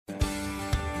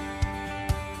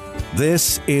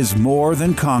This is More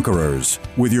Than Conquerors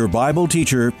with your Bible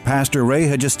teacher, Pastor Ray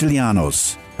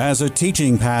Hagestilianos. As a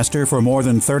teaching pastor for more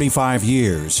than 35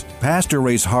 years, Pastor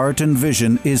Ray's heart and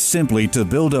vision is simply to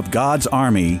build up God's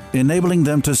army, enabling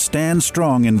them to stand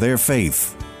strong in their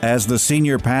faith. As the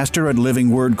senior pastor at Living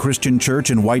Word Christian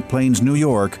Church in White Plains, New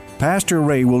York, Pastor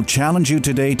Ray will challenge you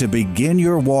today to begin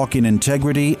your walk in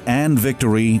integrity and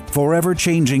victory, forever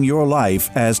changing your life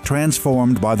as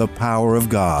transformed by the power of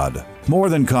God. More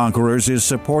Than Conquerors is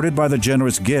supported by the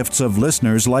generous gifts of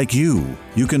listeners like you.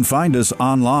 You can find us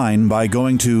online by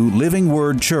going to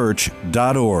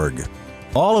livingwordchurch.org.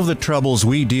 All of the troubles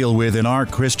we deal with in our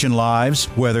Christian lives,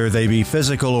 whether they be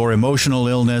physical or emotional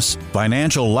illness,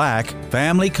 financial lack,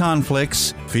 family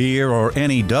conflicts, fear, or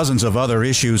any dozens of other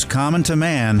issues common to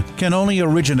man, can only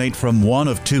originate from one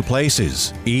of two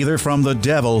places, either from the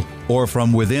devil or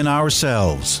from within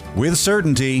ourselves. With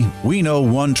certainty, we know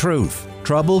one truth.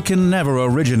 Trouble can never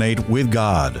originate with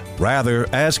God. Rather,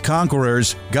 as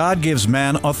conquerors, God gives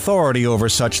man authority over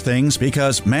such things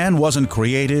because man wasn't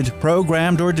created,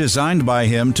 programmed, or designed by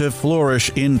Him to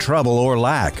flourish in trouble or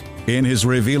lack. In his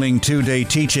revealing 2-day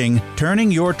teaching, Turning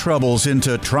Your Troubles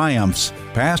into Triumphs,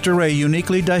 Pastor Ray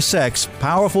uniquely dissects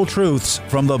powerful truths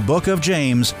from the book of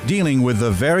James, dealing with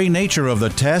the very nature of the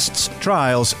tests,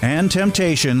 trials, and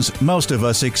temptations most of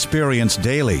us experience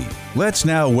daily. Let's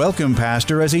now welcome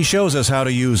Pastor as he shows us how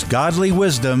to use godly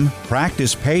wisdom,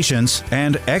 practice patience,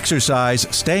 and exercise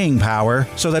staying power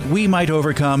so that we might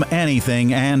overcome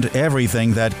anything and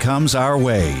everything that comes our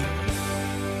way.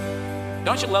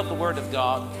 Don't you love the Word of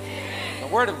God? The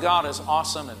Word of God is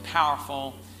awesome and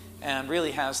powerful and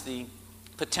really has the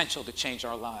potential to change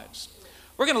our lives.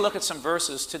 We're going to look at some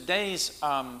verses. Today's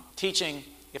teaching,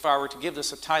 if I were to give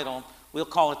this a title, we'll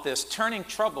call it this: Turning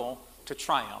Trouble to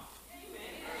Triumph.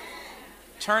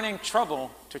 Turning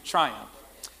trouble to triumph.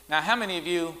 Now, how many of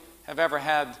you have ever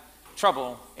had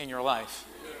trouble in your life?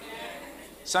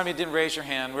 Some of you didn't raise your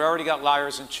hand. We already got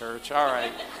liars in church. All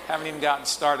right. Haven't even gotten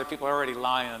started. People are already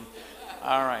lying.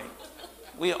 All right.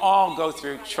 We all go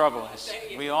through troubles.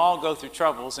 We all go through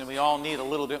troubles, and we all need a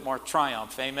little bit more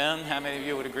triumph. Amen? How many of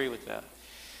you would agree with that?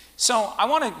 So I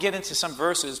want to get into some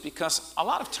verses because a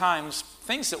lot of times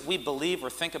things that we believe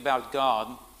or think about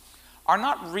God are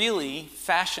not really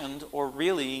fashioned or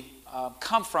really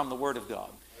come from the Word of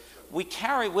God. We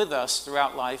carry with us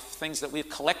throughout life things that we've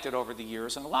collected over the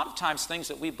years, and a lot of times things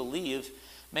that we believe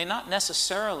may not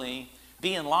necessarily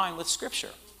be in line with Scripture.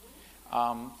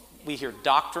 We hear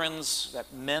doctrines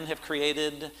that men have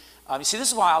created. You see,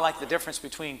 this is why I like the difference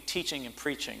between teaching and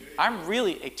preaching. I'm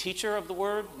really a teacher of the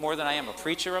Word more than I am a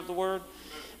preacher of the Word.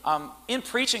 In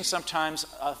preaching sometimes,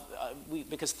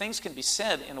 because things can be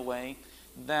said in a way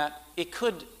that it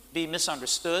could be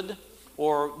misunderstood,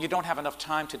 or you don't have enough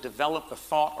time to develop the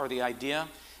thought or the idea,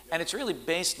 and it's really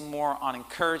based more on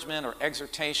encouragement or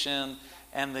exhortation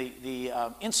and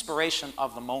the inspiration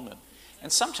of the moment.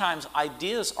 And sometimes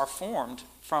ideas are formed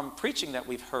from preaching that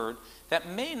we've heard that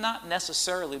may not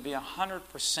necessarily be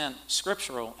 100%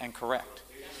 scriptural and correct.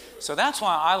 So that's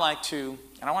why I like to,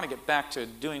 and I want to get back to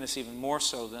doing this even more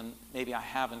so than maybe I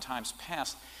have in times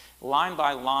past, line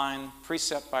by line,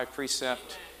 precept by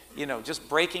precept, just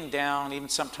breaking down even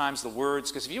sometimes the words.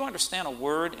 Because if you understand a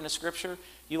word in a scripture,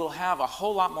 you will have a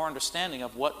whole lot more understanding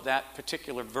of what that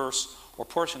particular verse or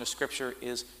portion of Scripture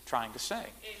is trying to say. Amen.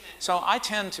 So I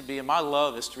tend to be, and my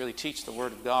love is to really teach the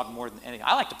Word of God more than anything.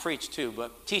 I like to preach too,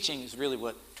 but teaching is really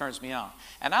what turns me on.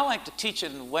 And I like to teach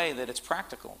it in a way that it's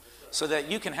practical, so that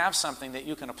you can have something that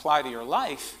you can apply to your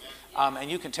life,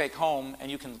 and you can take home and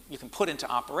you can put into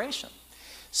operation.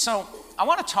 So I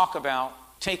want to talk about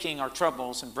taking our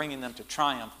troubles and bringing them to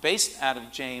triumph, based out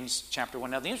of James chapter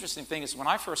 1. Now, the interesting thing is when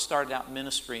I first started out in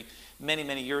ministry many,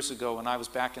 many years ago, when I was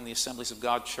back in the Assemblies of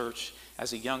God Church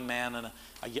as a young man and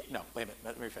a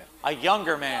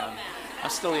younger man.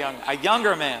 I'm still young. A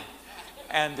younger man.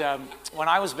 And when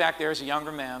I was back there as a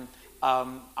younger man,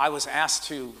 I was asked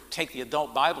to take the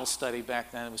adult Bible study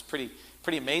back then. It was pretty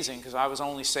amazing because I was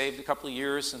only saved a couple of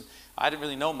years and I didn't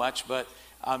really know much, but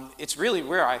it's really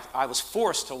where I was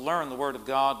forced to learn the Word of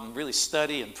God and really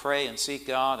study and pray and seek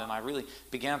God, and I really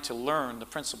began to learn the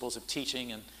principles of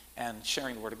teaching and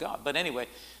sharing the Word of God. But anyway,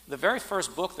 the very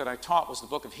first book that I taught was the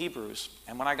book of Hebrews,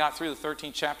 and when I got through the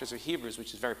 13 chapters of Hebrews, which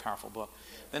is a very powerful book,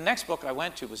 the next book I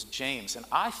went to was James, and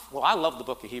I love the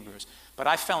book of Hebrews, but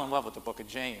I fell in love with the book of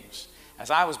James.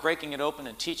 As I was breaking it open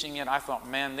and teaching it, I thought,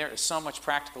 man, there is so much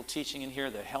practical teaching in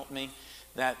here that helped me,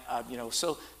 that,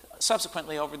 so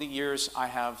subsequently, over the years, I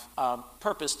have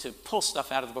purposed to pull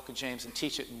stuff out of the book of James and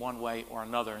teach it in one way or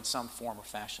another in some form or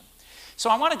fashion. So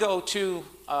I want to go to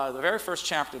the very first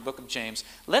chapter of the book of James.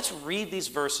 Let's read these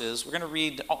verses. We're going to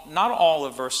read not all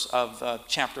of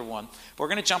chapter 1, but we're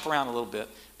going to jump around a little bit.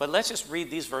 But let's just read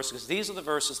these verses, because these are the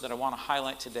verses that I want to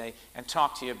highlight today and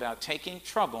talk to you about taking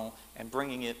trouble and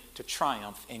bringing it to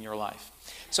triumph in your life.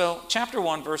 So chapter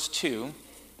 1, verse 2,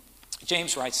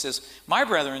 James writes, says, "My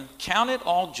brethren, count it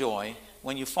all joy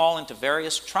when you fall into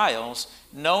various trials,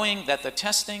 knowing that the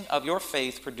testing of your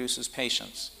faith produces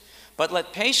patience. But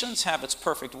let patience have its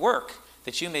perfect work,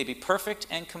 that you may be perfect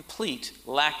and complete,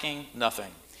 lacking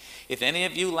nothing. If any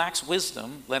of you lacks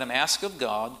wisdom, let him ask of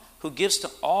God, who gives to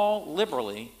all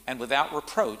liberally and without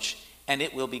reproach, and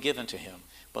it will be given to him.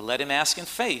 But let him ask in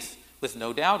faith, with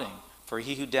no doubting. For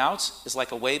he who doubts is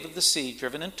like a wave of the sea,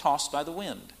 driven and tossed by the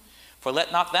wind. For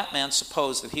let not that man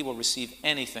suppose that he will receive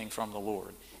anything from the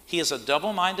Lord. He is a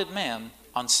double-minded man,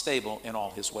 unstable in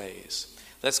all his ways."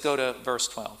 Let's go to verse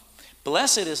 12.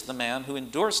 "Blessed is the man who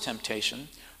endures temptation,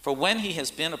 for when he has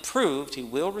been approved, he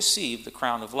will receive the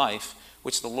crown of life,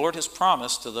 which the Lord has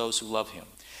promised to those who love him.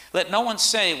 Let no one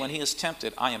say when he is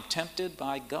tempted, 'I am tempted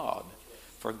by God.'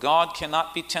 For God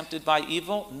cannot be tempted by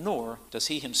evil, nor does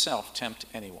he himself tempt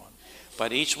anyone.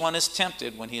 But each one is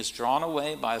tempted when he is drawn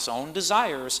away by his own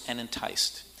desires and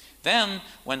enticed. Then,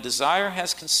 when desire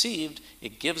has conceived,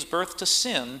 it gives birth to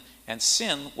sin, and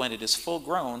sin, when it is full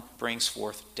grown, brings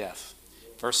forth death."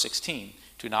 Verse 16,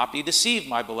 "Do not be deceived,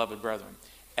 my beloved brethren.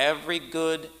 Every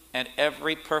good and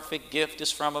every perfect gift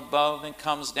is from above and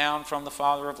comes down from the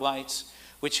Father of lights,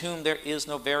 with whom there is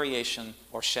no variation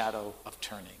or shadow of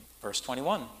turning." Verse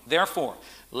 21, "Therefore,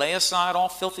 lay aside all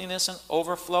filthiness and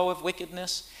overflow of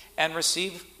wickedness, and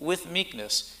receive with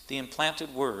meekness the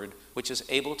implanted word, which is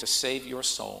able to save your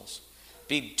souls.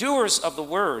 Be doers of the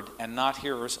word and not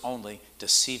hearers only,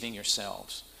 deceiving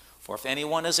yourselves. For if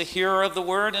anyone is a hearer of the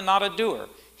word and not a doer,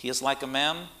 he is like a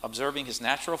man observing his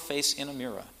natural face in a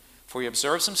mirror. For he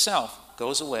observes himself,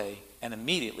 goes away, and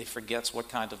immediately forgets what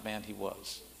kind of man he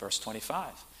was." Verse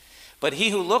 25, "But he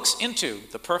who looks into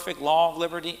the perfect law of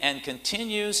liberty and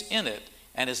continues in it,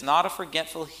 and is not a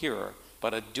forgetful hearer,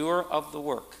 but a doer of the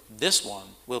work, this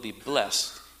one will be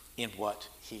blessed in what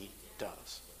he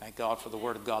does." Thank God for the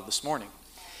word of God this morning.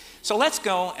 So let's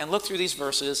go and look through these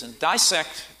verses and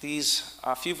dissect these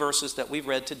few verses that we've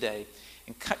read today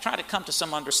and try to come to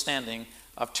some understanding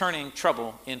of turning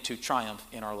trouble into triumph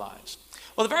in our lives.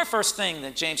 Well, the very first thing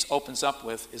that James opens up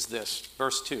with is this,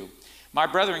 verse 2. "My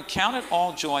brethren, count it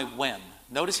all joy when."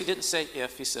 Notice he didn't say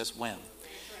if, he says when.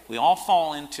 We all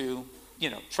fall into,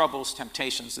 troubles,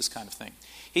 temptations, this kind of thing.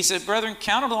 He said, "Brethren,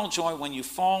 count it all joy when you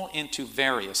fall into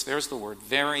various," there's the word,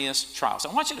 various trials. I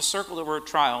want you to circle the word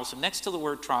trials, and next to the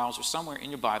word trials or somewhere in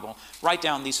your Bible, write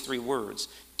down these three words: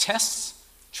 tests,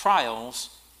 trials,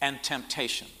 and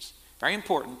temptations. Very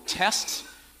important, tests,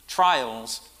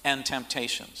 trials, and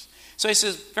temptations. So he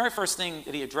says, very first thing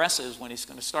that he addresses when he's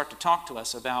going to start to talk to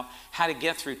us about how to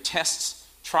get through tests,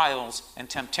 trials, and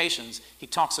temptations, he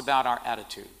talks about our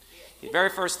attitude. The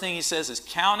very first thing he says is,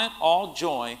 count it all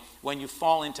joy when you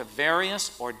fall into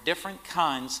various or different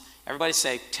kinds, everybody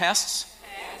say, tests,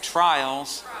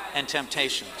 trials, and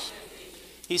temptations.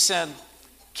 He said,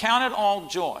 count it all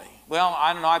joy. Well,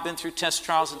 I don't know, I've been through tests,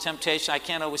 trials, and temptation. I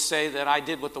can't always say that I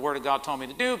did what the Word of God told me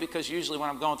to do, because usually when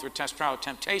I'm going through a test, trial, or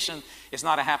temptation, it's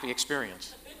not a happy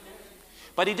experience.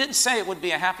 But he didn't say it would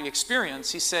be a happy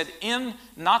experience. He said, in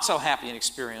not so happy an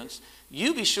experience,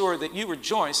 you be sure that you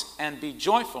rejoice and be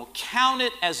joyful. Count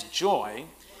it as joy.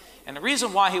 And the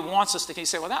reason why he wants us to, he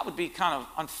said, well, that would be kind of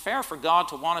unfair for God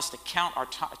to want us to count our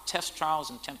test, trials,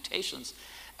 and temptations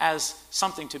as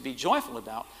something to be joyful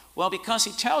about. Well, because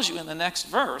he tells you in the next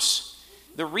verse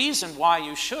the reason why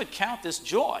you should count this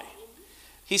joy.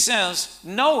 He says,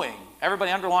 knowing.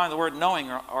 Everybody underline the word knowing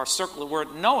or circle the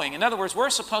word knowing. In other words, we're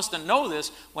supposed to know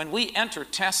this when we enter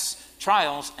tests,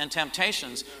 trials, and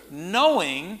temptations,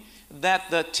 knowing that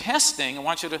the testing, I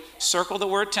want you to circle the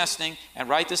word testing and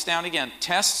write this down again.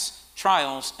 Tests,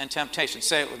 trials, and temptations.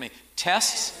 Say it with me.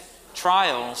 Tests,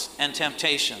 trials, and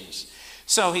temptations.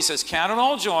 So he says, count it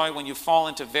all joy when you fall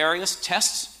into various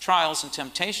tests, trials, and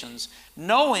temptations,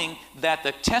 knowing that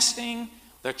the testing,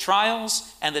 the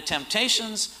trials, and the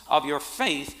temptations of your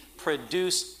faith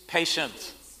produce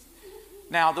patience.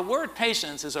 Now, the word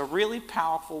patience is a really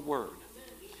powerful word.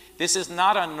 This is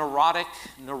not a neurotic,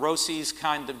 neuroses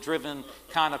kind of driven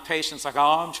kind of patience, like,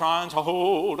 oh, I'm trying to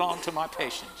hold on to my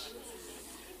patience.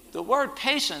 The word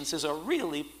patience is a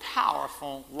really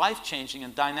powerful, life-changing,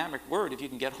 and dynamic word if you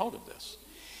can get hold of this.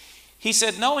 He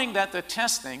said, knowing that the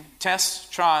testing, tests,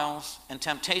 trials, and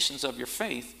temptations of your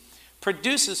faith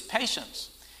produces patience.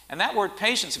 And that word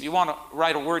patience, if you want to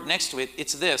write a word next to it,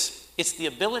 it's this. It's the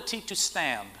ability to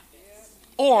stand.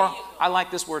 Or, I like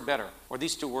this word better, or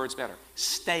these two words better,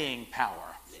 staying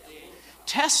power.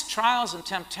 Tests, trials, and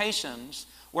temptations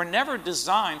were never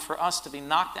designed for us to be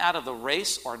knocked out of the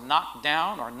race or knocked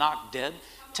down or knocked dead.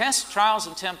 Tests, trials,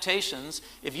 and temptations,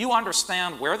 if you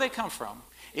understand where they come from,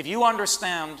 if you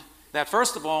understand that,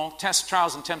 first of all, tests,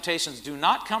 trials, and temptations do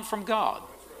not come from God.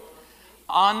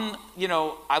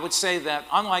 I would say that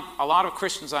unlike a lot of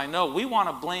Christians I know, we want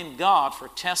to blame God for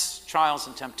tests, trials,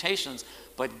 and temptations,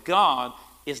 but God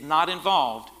is not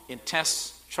involved in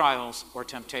tests, trials, or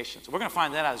temptations. We're going to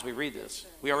find that out as we read this.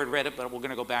 We already read it, but we're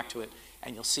going to go back to it,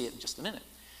 and you'll see it in just a minute.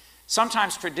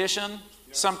 Sometimes tradition,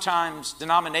 sometimes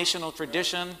denominational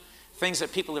tradition, things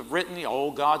that people have written,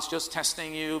 oh, God's just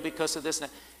testing you because of this and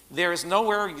that. There is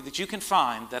nowhere that you can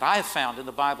find, that I have found in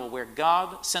the Bible, where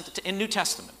God sent in New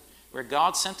Testament, where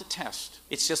God sent a test.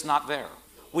 It's just not there.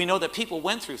 We know that people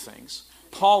went through things.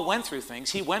 Paul went through things.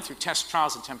 He went through tests,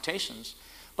 trials, and temptations.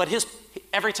 But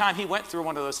every time he went through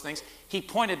one of those things, he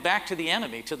pointed back to the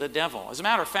enemy, to the devil. As a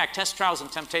matter of fact, tests, trials, and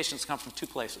temptations come from two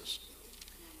places.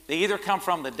 They either come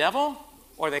from the devil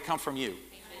or they come from you.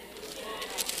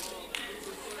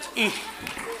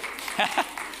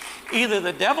 Either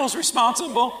the devil's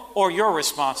responsible or you're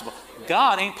responsible.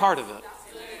 God ain't part of it.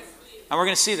 And we're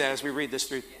going to see that as we read this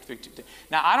through.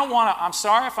 Now, I'm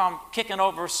sorry if I'm kicking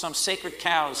over some sacred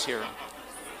cows here.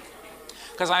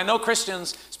 Because I know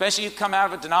Christians, especially you come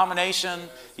out of a denomination,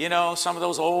 some of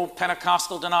those old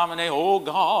Pentecostal denominations, oh,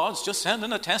 God's just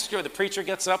sending a tester. The preacher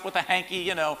gets up with a hanky,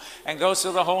 and goes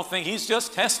through the whole thing. He's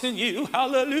just testing you.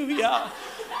 Hallelujah.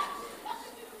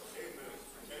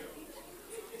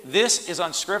 This is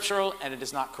unscriptural and it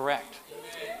is not correct.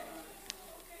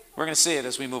 We're going to see it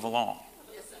as we move along.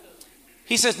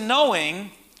 He says,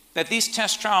 knowing that these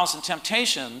tests, trials, and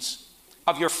temptations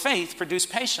of your faith produce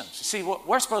patience. You see, what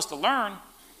we're supposed to learn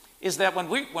is that when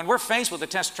we're faced with a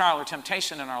test, trial, or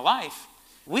temptation in our life,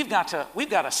 we've got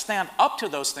to stand up to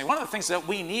those things. One of the things that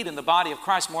we need in the body of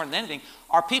Christ more than anything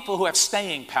are people who have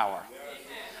staying power.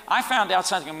 I found out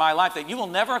something in my life that you will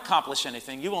never accomplish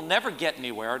anything. You will never get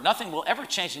anywhere. Nothing will ever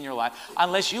change in your life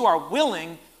unless you are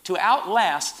willing to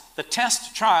outlast the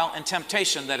test, trial, and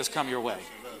temptation that has come your way.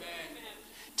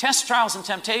 Tests, trials, and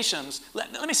temptations,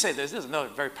 let me say this is another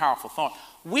very powerful thought.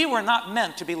 We were not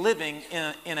meant to be living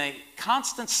in a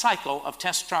constant cycle of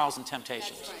tests, trials, and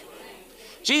temptations.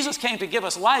 Jesus came to give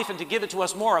us life and to give it to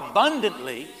us more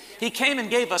abundantly. He came and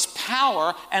gave us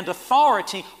power and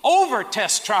authority over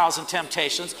tests, trials, and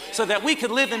temptations so that we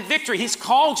could live in victory. He's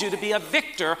called you to be a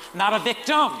victor, not a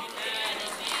victim.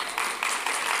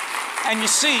 And you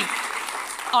see,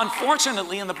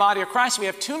 unfortunately, in the body of Christ, we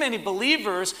have too many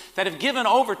believers that have given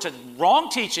over to wrong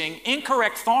teaching,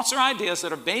 incorrect thoughts or ideas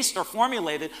that are based or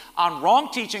formulated on wrong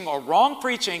teaching or wrong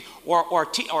preaching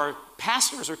or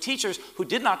pastors or teachers who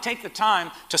did not take the time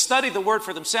to study the word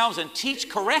for themselves and teach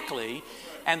correctly.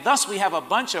 And thus we have a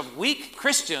bunch of weak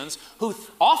Christians who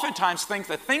oftentimes think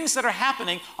that things that are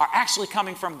happening are actually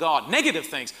coming from God. Negative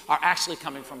things are actually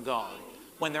coming from God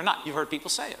when they're not. You've heard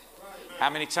people say it. How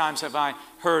many times have I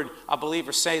heard a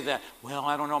believer say that, well,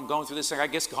 I don't know, I'm going through this thing. I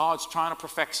guess God's trying to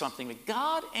perfect something. But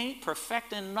God ain't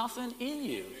perfecting nothing in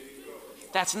you.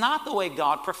 That's not the way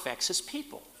God perfects his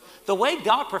people. The way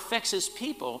God perfects his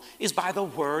people is by the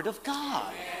word of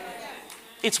God.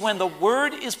 It's when the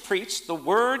word is preached, the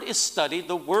word is studied,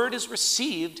 the word is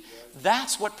received.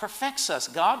 That's what perfects us.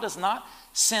 God does not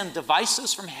send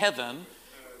devices from heaven,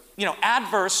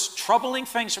 adverse, troubling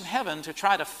things from heaven to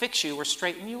try to fix you or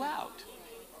straighten you out.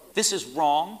 This is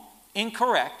wrong,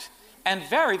 incorrect, and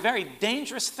very, very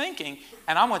dangerous thinking.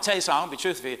 And I'm going to tell you something, I'm going to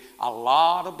be truthful with you. A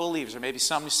lot of believers, or maybe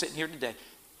some who's sitting here today,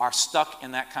 are stuck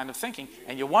in that kind of thinking.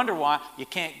 And you wonder why you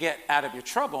can't get out of your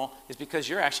trouble is because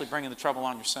you're actually bringing the trouble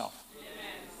on yourself.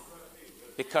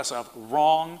 Because of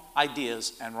wrong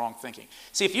ideas and wrong thinking.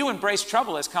 See, if you embrace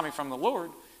trouble as coming from the Lord,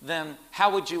 then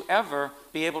how would you ever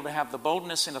be able to have the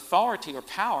boldness and authority or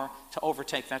power to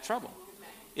overtake that trouble?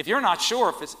 If you're not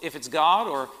sure if it's God,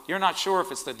 or you're not sure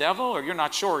if it's the devil, or you're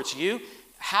not sure it's you,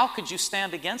 how could you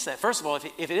stand against that? First of all, if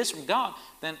it is from God,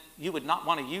 then you would not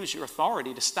want to use your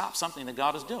authority to stop something that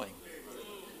God is doing.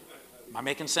 Am I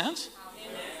making sense?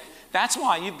 That's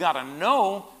why you've got to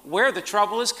know where the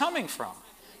trouble is coming from.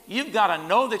 You've got to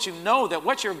know that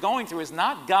what you're going through is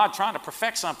not God trying to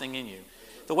perfect something in you.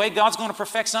 The way God's going to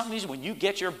perfect something is when you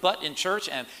get your butt in church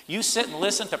and you sit and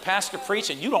listen to pastor preach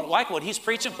and you don't like what he's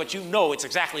preaching, but you know it's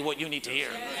exactly what you need to hear.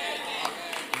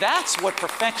 That's what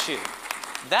perfects you.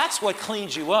 That's what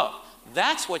cleans you up.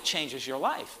 That's what changes your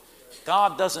life.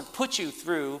 God doesn't put you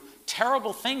through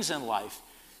terrible things in life.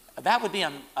 That would be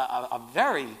a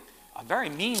very a very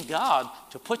mean God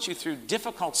to put you through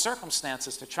difficult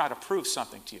circumstances to try to prove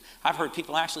something to you. I've heard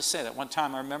people actually say that. One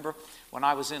time I remember when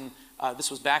I was in,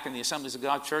 this was back in the Assemblies of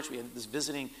God church, we had this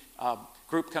visiting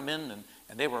group come in,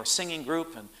 and they were a singing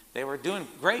group, and they were doing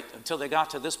great until they got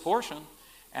to this portion.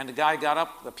 And the guy got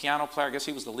up, the piano player, I guess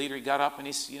he was the leader, he got up and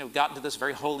he's, got into this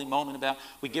very holy moment about,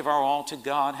 we give our all to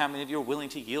God. How many of you are willing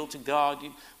to yield to God?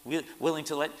 You willing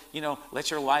to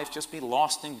let your life just be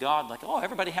lost in God? Like, oh,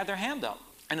 everybody had their hand up.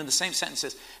 And in the same sentence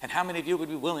says, and how many of you would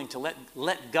be willing to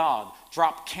let God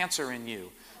drop cancer in you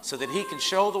so that he can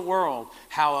show the world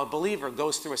how a believer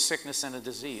goes through a sickness and a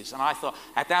disease? And I thought,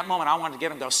 at that moment, I wanted to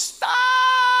get him to go, stop,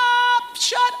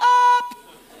 shut up.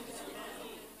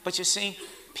 But you see,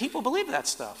 people believe that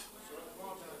stuff.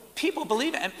 People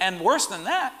believe it. And worse than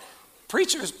that,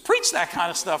 preachers preach that kind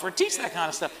of stuff or teach that kind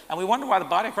of stuff. And we wonder why the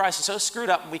body of Christ is so screwed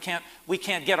up and we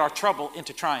can't get our trouble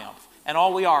into triumph. And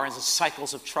all we are is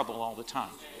cycles of trouble all the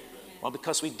time. Well,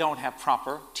 because we don't have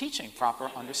proper teaching, proper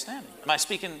understanding. Am I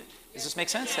speaking? Does this make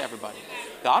sense to everybody?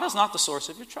 God is not the source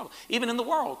of your trouble. Even in the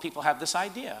world, people have this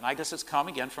idea. And I guess it's come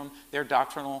again from their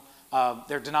doctrinal,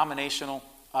 their denominational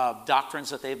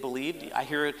doctrines that they believed. I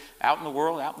hear it out in the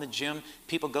world, out in the gym.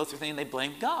 People go through things and they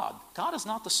blame God. God is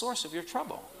not the source of your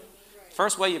trouble.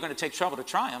 First way you're going to take trouble to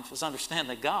triumph is understand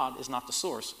that God is not the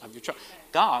source of your trouble.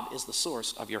 God is the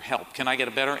source of your help. Can I get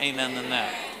a better amen than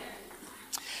that?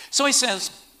 So he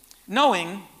says,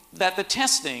 knowing that the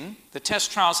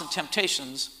test trials and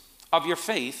temptations of your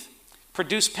faith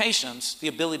produce patience, the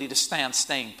ability to stand,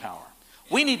 staying power.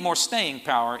 We need more staying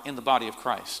power in the body of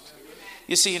Christ.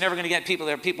 You see, you're never going to get people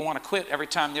there. People want to quit every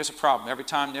time there's a problem, every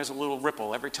time there's a little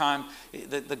ripple, every time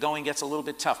the going gets a little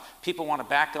bit tough. People want to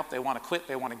back up, they want to quit,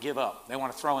 they want to give up, they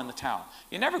want to throw in the towel.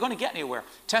 You're never going to get anywhere.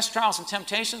 Test, trials, and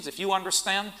temptations, if you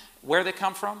understand where they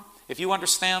come from, if you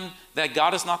understand that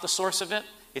God is not the source of it,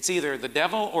 it's either the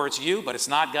devil or it's you, but it's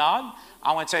not God.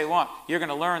 I want to tell you what, you're going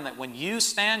to learn that when you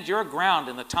stand your ground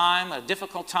in a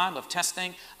difficult time of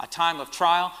testing, a time of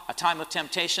trial, a time of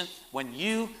temptation, when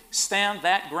you stand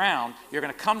that ground, you're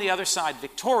going to come the other side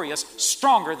victorious,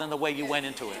 stronger than the way you went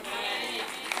into it.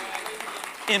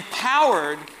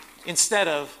 Empowered instead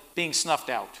of being snuffed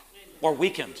out or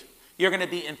weakened. You're going to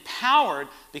be empowered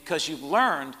because you've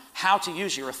learned how to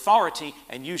use your authority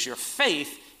and use your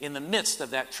faith in the midst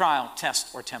of that trial,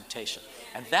 test, or temptation.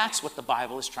 And that's what the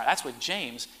Bible is trying. That's what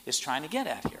James is trying to get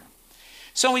at here.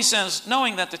 So he says,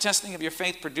 knowing that the testing of your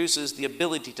faith produces the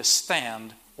ability to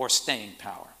stand or staying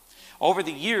power. Over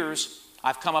the years,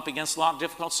 I've come up against a lot of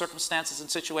difficult circumstances and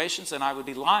situations, and I would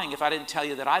be lying if I didn't tell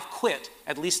you that I've quit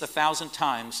at least 1,000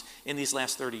 times in these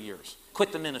last 30 years.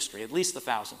 Quit the ministry at least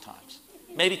 1,000 times.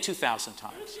 Maybe 2,000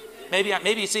 times. Maybe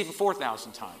it's even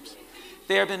 4,000 times.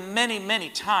 There have been many, many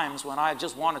times when I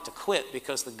just wanted to quit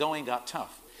because the going got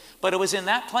tough. But it was in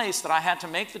that place that I had to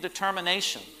make the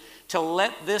determination to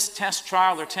let this test,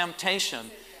 trial, or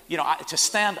temptation, to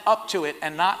stand up to it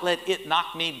and not let it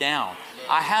knock me down.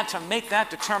 I had to make that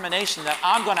determination that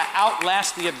I'm going to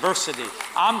outlast the adversity.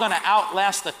 I'm going to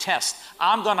outlast the test.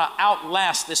 I'm going to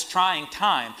outlast this trying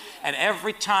time. And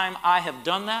every time I have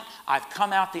done that, I've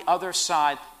come out the other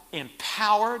side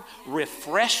empowered,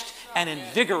 refreshed, and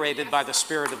invigorated by the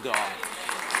Spirit of God.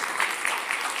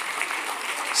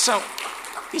 So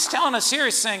he's telling us here,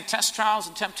 he's saying test, trials,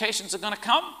 and temptations are going to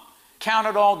come. Count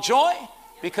it all joy,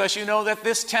 because you know that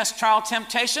this test, trial,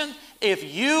 temptation, if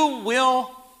you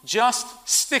will just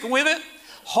stick with it,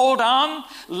 hold on,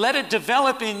 let it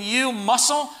develop in you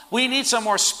muscle. We need some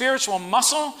more spiritual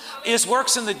muscle. It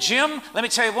works in the gym. Let me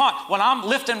tell you what, when I'm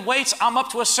lifting weights, I'm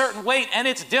up to a certain weight and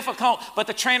it's difficult, but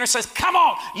the trainer says, come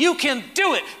on, you can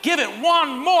do it. Give it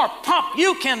one more pump.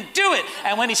 You can do it.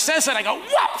 And when he says that, I go,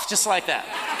 whoop, just like that.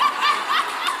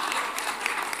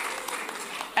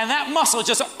 And that muscle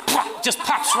just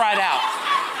pops right out.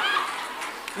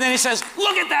 And then he says,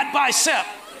 look at that bicep.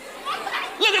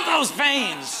 Look at those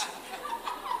veins.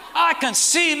 I can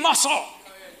see muscle.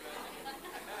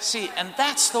 See, and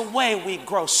that's the way we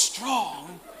grow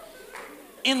strong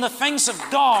in the things of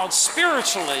God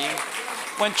spiritually.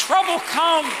 When trouble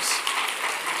comes,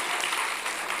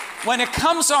 when it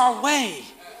comes our way,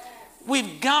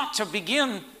 we've got to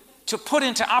begin to put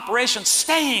into operation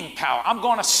staying power. I'm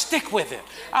going to stick with it.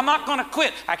 I'm not going to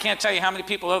quit. I can't tell you how many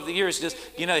people over the years just,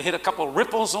 hit a couple of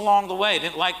ripples along the way,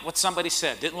 didn't like what somebody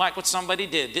said, didn't like what somebody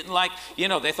did, didn't like,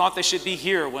 they thought they should be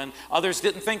here when others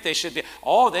didn't think they should be.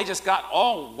 Oh, they just got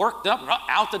all worked up,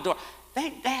 out the door. They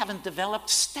haven't developed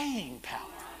staying power.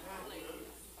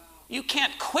 You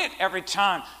can't quit every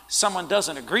time someone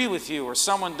doesn't agree with you or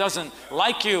someone doesn't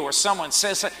like you or someone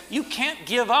says that. You can't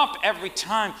give up every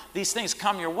time these things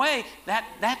come your way.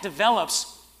 That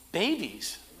develops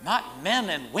babies. not men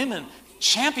and women,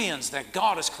 champions that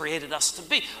God has created us to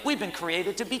be. We've been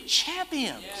created to be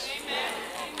champions.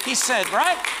 He said,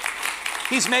 right?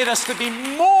 He's made us to be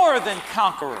more than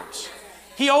conquerors.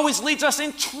 He always leads us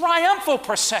in triumphal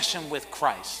procession with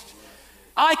Christ.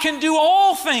 I can do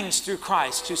all things through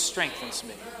Christ who strengthens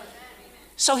me.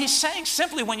 So he's saying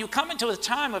simply, when you come into a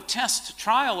time of test,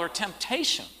 trial, or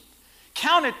temptation,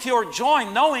 count it pure joy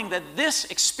knowing that this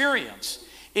experience,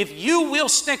 if you will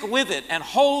stick with it and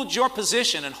hold your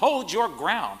position and hold your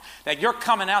ground, that you're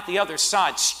coming out the other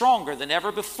side stronger than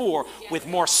ever before with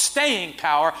more staying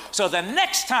power, so the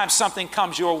next time something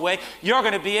comes your way, you're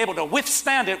going to be able to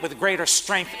withstand it with greater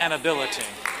strength and ability.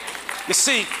 You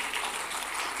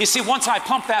see, once I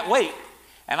pump that weight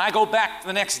and I go back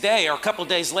the next day or a couple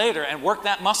days later and work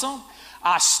that muscle,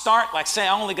 I start, like say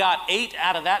I only got 8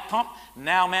 out of that pump.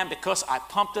 Now, man, because I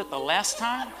pumped it the last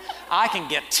time, I can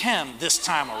get 10 this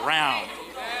time around.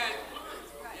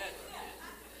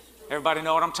 Everybody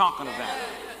know what I'm talking about?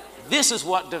 This is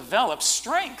what develops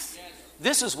strength.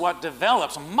 This is what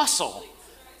develops muscle,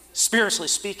 spiritually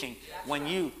speaking, when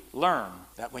you learn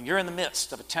that when you're in the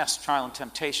midst of a test, trial, and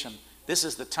temptation, this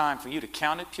is the time for you to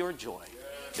count it pure joy.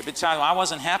 There've been times when I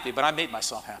wasn't happy, but I made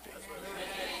myself happy.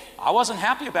 I wasn't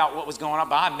happy about what was going on,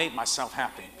 but I made myself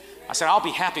happy. I said, I'll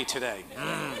be happy today.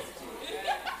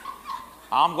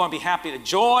 I'm going to be happy.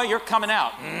 Joy, you're coming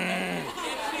out.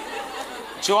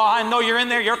 Joy, I know you're in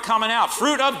there. You're coming out.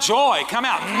 Fruit of joy, come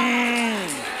out.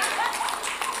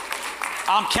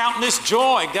 I'm counting this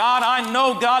joy. God, I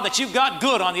know, God, that you've got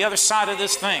good on the other side of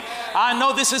this thing. I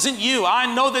know this isn't you.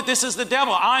 I know that this is the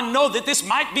devil. I know that this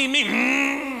might be me.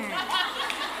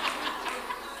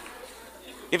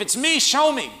 If it's me,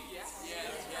 show me.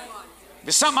 If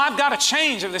there's something I've got to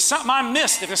change, if there's something I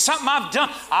missed, if there's something I've done,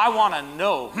 I want to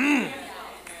know.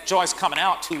 Joy's coming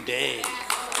out today.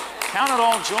 Count it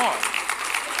all joy.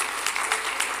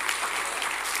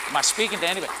 Am I speaking to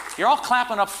anybody? You're all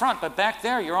clapping up front, but back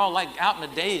there, you're all like out in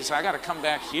a daze. So I got to come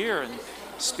back here and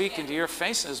speak into your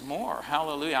faces more.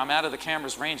 Hallelujah. I'm out of the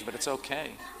camera's range, but it's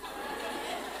okay.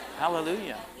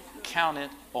 Hallelujah. Count it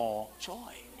all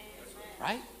joy.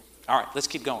 Right? All right, let's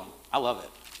keep going. I love it.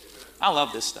 I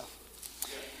love this stuff.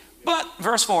 But,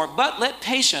 verse 4, but let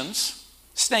patience,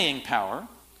 staying power,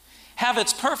 have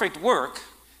its perfect work,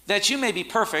 that you may be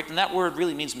perfect, and that word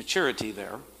really means maturity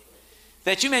there,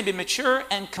 that you may be mature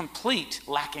and complete,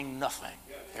 lacking nothing.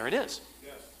 There it is.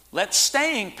 Let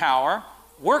staying power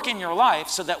work in your life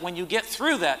so that when you get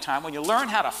through that time, when you learn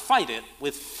how to fight it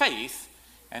with faith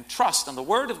and trust in the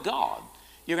Word of God,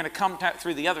 you're going to come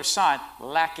through the other side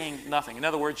lacking nothing. In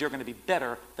other words, you're going to be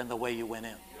better than the way you went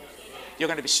in. You're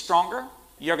going to be stronger.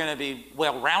 You're going to be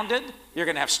well-rounded. You're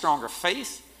going to have stronger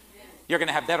faith. You're going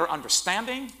to have better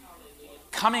understanding.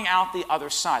 Coming out the other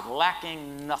side,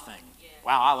 lacking nothing.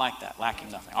 Wow, I like that,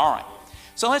 lacking nothing. All right,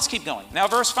 so let's keep going. Now,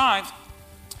 verse 5,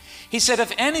 he said,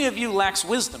 if any of you lacks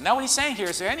wisdom. Now, what he's saying here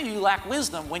is, if any of you lack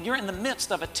wisdom when you're in the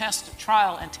midst of a test, of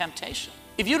trial, and temptation,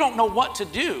 if you don't know what to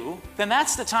do, then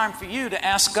that's the time for you to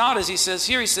ask God, as he says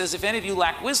here. He says, if any of you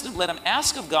lack wisdom, let him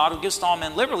ask of God, who gives to all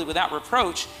men liberally without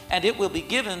reproach, and it will be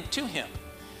given to him.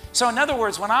 So in other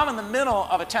words, when I'm in the middle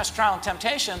of a test, trial, and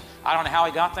temptation, I don't know how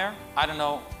he got there. I don't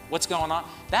know what's going on.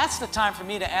 That's the time for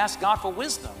me to ask God for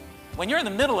wisdom. When you're in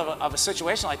the middle of a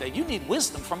situation like that, you need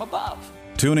wisdom from above.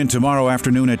 Tune in tomorrow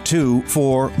afternoon at 2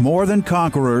 for More Than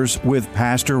Conquerors with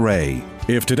Pastor Ray.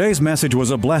 If today's message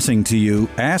was a blessing to you,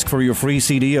 ask for your free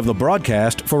CD of the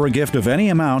broadcast for a gift of any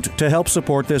amount to help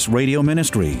support this radio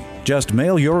ministry. Just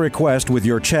mail your request with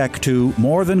your check to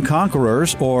More Than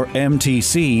Conquerors, or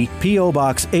MTC, P.O.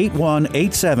 Box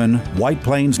 8187, White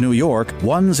Plains, New York,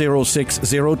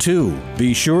 10602.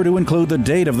 Be sure to include the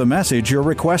date of the message you're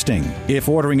requesting. If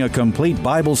ordering a complete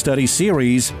Bible study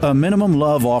series, a minimum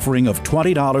love offering of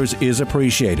 $20 is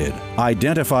appreciated.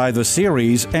 Identify the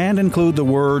series and include the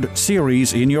word series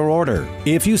in your order.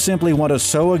 If you simply want to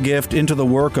sow a gift into the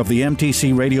work of the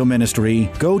MTC Radio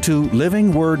Ministry, go to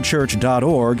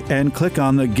livingwordchurch.org and click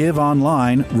on the Give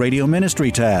Online Radio Ministry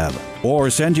tab. Or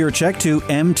send your check to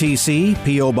MTC,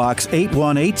 P.O. Box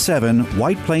 8187,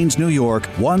 White Plains, New York,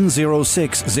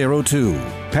 10602.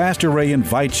 Pastor Ray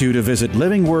invites you to visit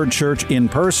Living Word Church in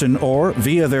person or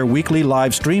via their weekly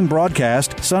live stream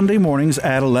broadcast Sunday mornings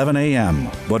at 11 a.m.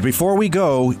 But before we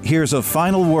go, here's a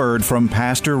final word from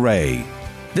Pastor Ray.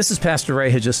 This is Pastor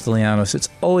Ray Hagistilianos. It's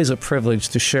always a privilege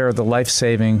to share the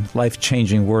life-saving,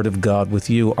 life-changing Word of God with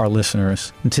you, our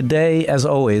listeners. And today, as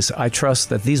always, I trust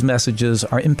that these messages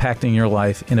are impacting your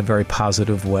life in a very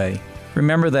positive way.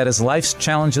 Remember that as life's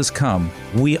challenges come,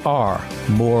 we are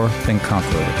more than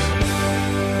conquerors.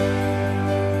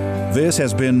 This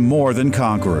has been More Than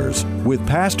Conquerors with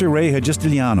Pastor Ray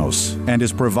Hagestilianos and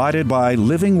is provided by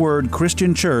Living Word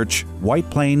Christian Church, White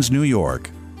Plains, New York.